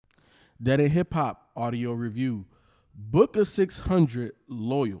Dead in Hip Hop audio review. Booka600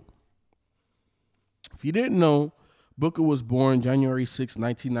 Loyal. If you didn't know, Booka was born January 6,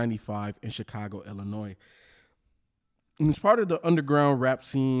 1995 in Chicago, Illinois. And he's part of the underground rap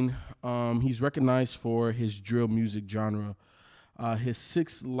scene. He's recognized for his drill music genre. His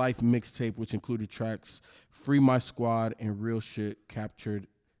 6 Life mixtape, which included tracks Free My Squad and Real Shit, captured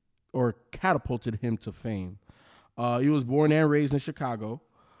or catapulted him to fame. He was born and raised in Chicago.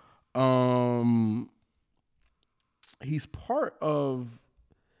 He's part of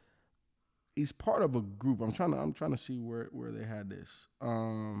a group. I'm trying to see where they had this.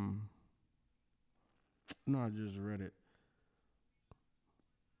 No, I just read it.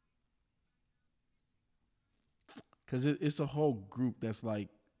 Because it's a whole group that's like,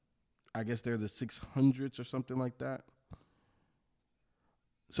 I guess they're the 600s or something like that.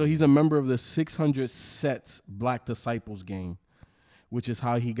 So he's a member of the 600 Sets Black Disciples gang, which is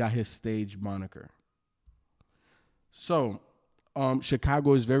how he got his stage moniker. So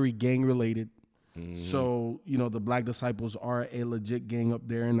Chicago is very gang related. Mm-hmm. So, the Black Disciples are a legit gang up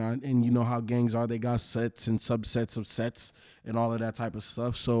there. And you know how gangs are. They got sets and subsets of sets and all of that type of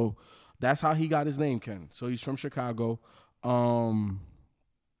stuff. So that's how he got his name, Ken. So he's from Chicago. When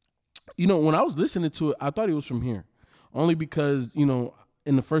I was listening to it, I thought he was from here. Only because,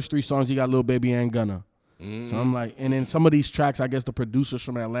 in the first 3 songs, he got Lil Baby and Gunna. Mm-hmm. So I'm like, and then some of these tracks, I guess the producers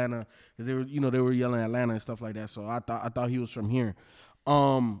from Atlanta, because they were yelling Atlanta and stuff like that. So I thought he was from here.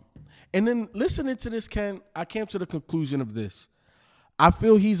 And then listening to this, Ken, I came to the conclusion of this. I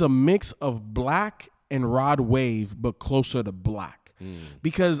feel he's a mix of Black and Rod Wave, but closer to Black.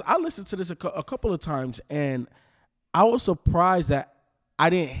 Because I listened to this a couple of times, and I was surprised that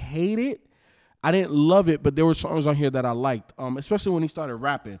I didn't hate it. I didn't love it, but there were songs on here that I liked, especially when he started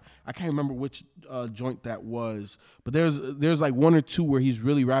rapping. I can't remember which joint that was, but there's like 1 or 2 where he's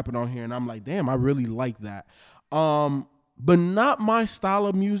really rapping on here, and I'm like, damn, I really like that. But not my style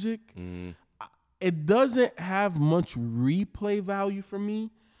of music. It doesn't have much replay value for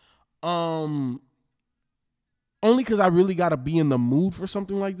me. Only because I really got to be in the mood for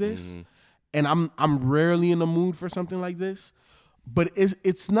something like this. And I'm rarely in the mood for something like this. But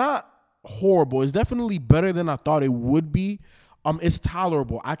it's not horrible. It's definitely better than I thought it would be. It's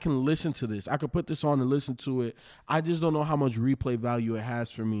tolerable. I can listen to this. I could put this on and listen to it. I just don't know how much replay value it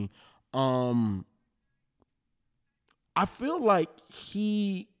has for me. I feel like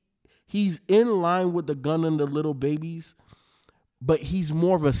he's in line with the Gun and the Little Babies, but he's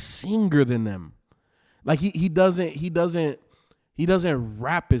more of a singer than them. Like he doesn't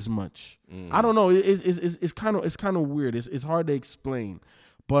rap as much. I don't know. It's kind of weird. It's hard to explain.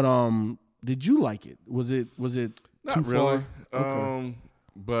 But did you like it? Was it not too really? far? Okay.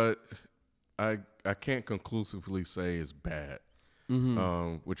 But I can't conclusively say it's bad.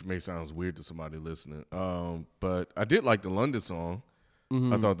 Which may sound weird to somebody listening. But I did like the London song.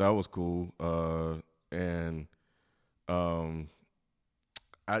 I thought that was cool.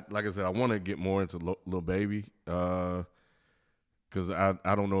 Like I said, I want to get more into Lil Baby because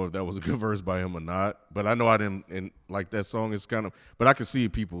I don't know if that was a good verse by him or not. But I know I didn't like that song. It's kind of, but I can see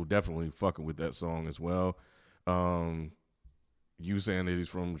people definitely fucking with that song as well. You saying that he's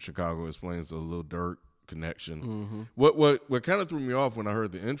from Chicago explains the Lil Durk connection. What kind of threw me off when I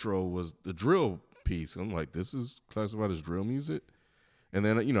heard the intro was the drill piece. I'm like, this is classified as drill music. And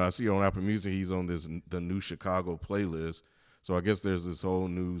then I see on Apple Music he's on the new Chicago playlist. So I guess there's this whole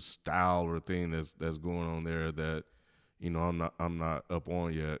new style or thing that's going on there that I'm not up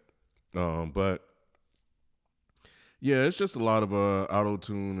on yet. But yeah, it's just a lot of auto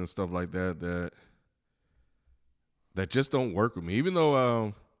tune and stuff like that just don't work with me. Even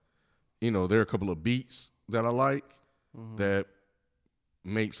though there are a couple of beats that I like that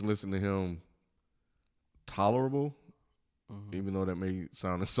makes listening to him tolerable, even though that may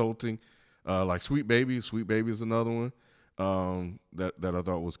sound insulting. Like Sweet Baby is another one. That I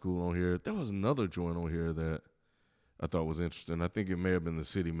thought was cool on here. There was another joint on here that I thought was interesting. I think it may have been The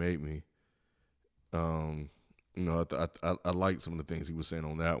City Made Me. I liked some of the things he was saying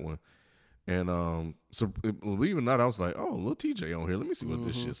on that one. And so believe it or not, I was like, oh, Lil TJ on here. Let me see what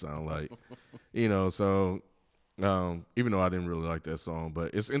this shit sound like. So even though I didn't really like that song,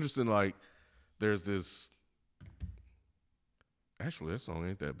 but it's interesting. Like there's this. Actually, that song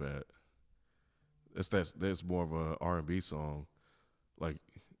ain't that bad. That's more of a R&B song. Like,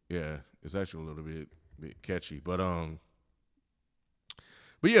 yeah, it's actually a little bit catchy. But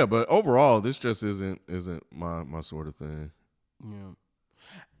overall, this just isn't my sort of thing.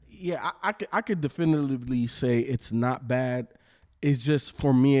 Yeah, I could definitively say it's not bad. It's just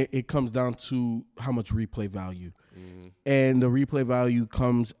for me, it comes down to how much replay value, and the replay value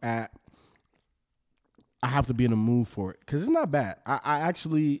comes at I have to be in the mood for it because it's not bad. I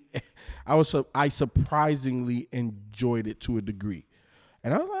actually, I surprisingly enjoyed it to a degree,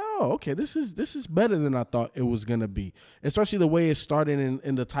 and I was like, oh, okay, this is better than I thought it was gonna be. Especially the way it started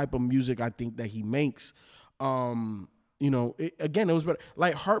in the type of music I think that he makes. Again, it was better.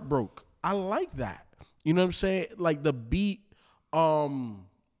 Like Heartbroke, I like that. You know what I'm saying? Like the beat,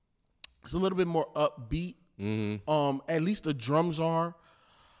 it's a little bit more upbeat. Mm-hmm. At least the drums are.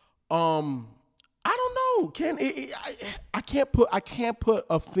 I don't know. I can't put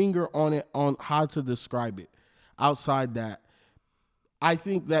a finger on it on how to describe it. Outside that, I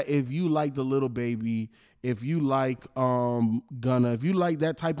think that if you like the Little Baby, if you like Gunna, if you like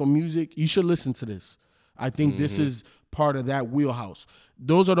that type of music, you should listen to this. I think this is part of that wheelhouse.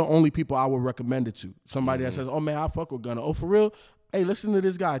 Those are the only people I would recommend it to. Somebody that says, "Oh man, I fuck with Gunna." Oh, for real? Hey, listen to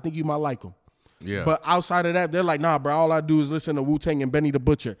this guy. I think you might like him. Yeah. But outside of that, they're like, nah, bro, all I do is listen to Wu-Tang and Benny the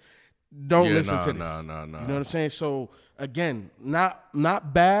Butcher. Don't listen to this. Nah. You know what I'm saying? So again,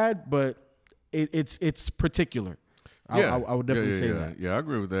 not bad, but it's particular. Yeah. I would definitely say that. Yeah, I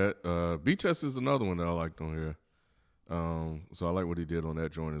agree with that. B-Test is another one that I liked on here. So I like what he did on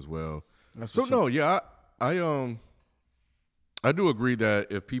that joint as well. I do agree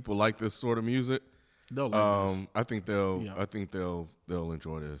that if people like this sort of music, They'll like this. I think they'll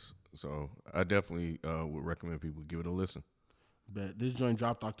enjoy this. So I definitely would recommend people give it a listen. But this joint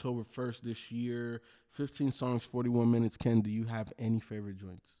dropped October 1st this year. 15 songs, 41 minutes. Ken, do you have any favorite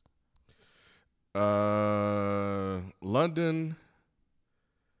joints? London,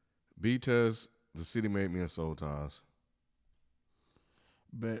 B-Test, The City Made Me, and Soul Ties.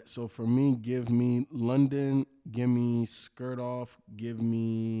 But so for me, give me London, give me Skirt Off, give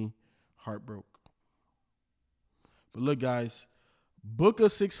me Heartbroke. But look, guys,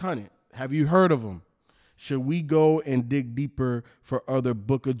 Booka600. Have you heard of them? Should we go and dig deeper for other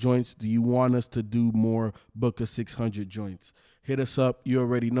Booka joints? Do you want us to do more Booka600 joints? Hit us up. You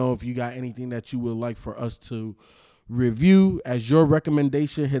already know if you got anything that you would like for us to review as your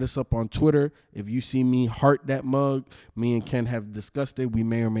recommendation. Hit us up on Twitter. If you see me heart that mug, me and Ken have discussed it. We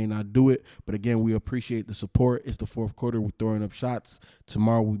may or may not do it. But again, we appreciate the support. It's the fourth quarter. We're throwing up shots.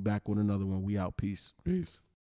 Tomorrow we back with another one. We out. Peace. Peace.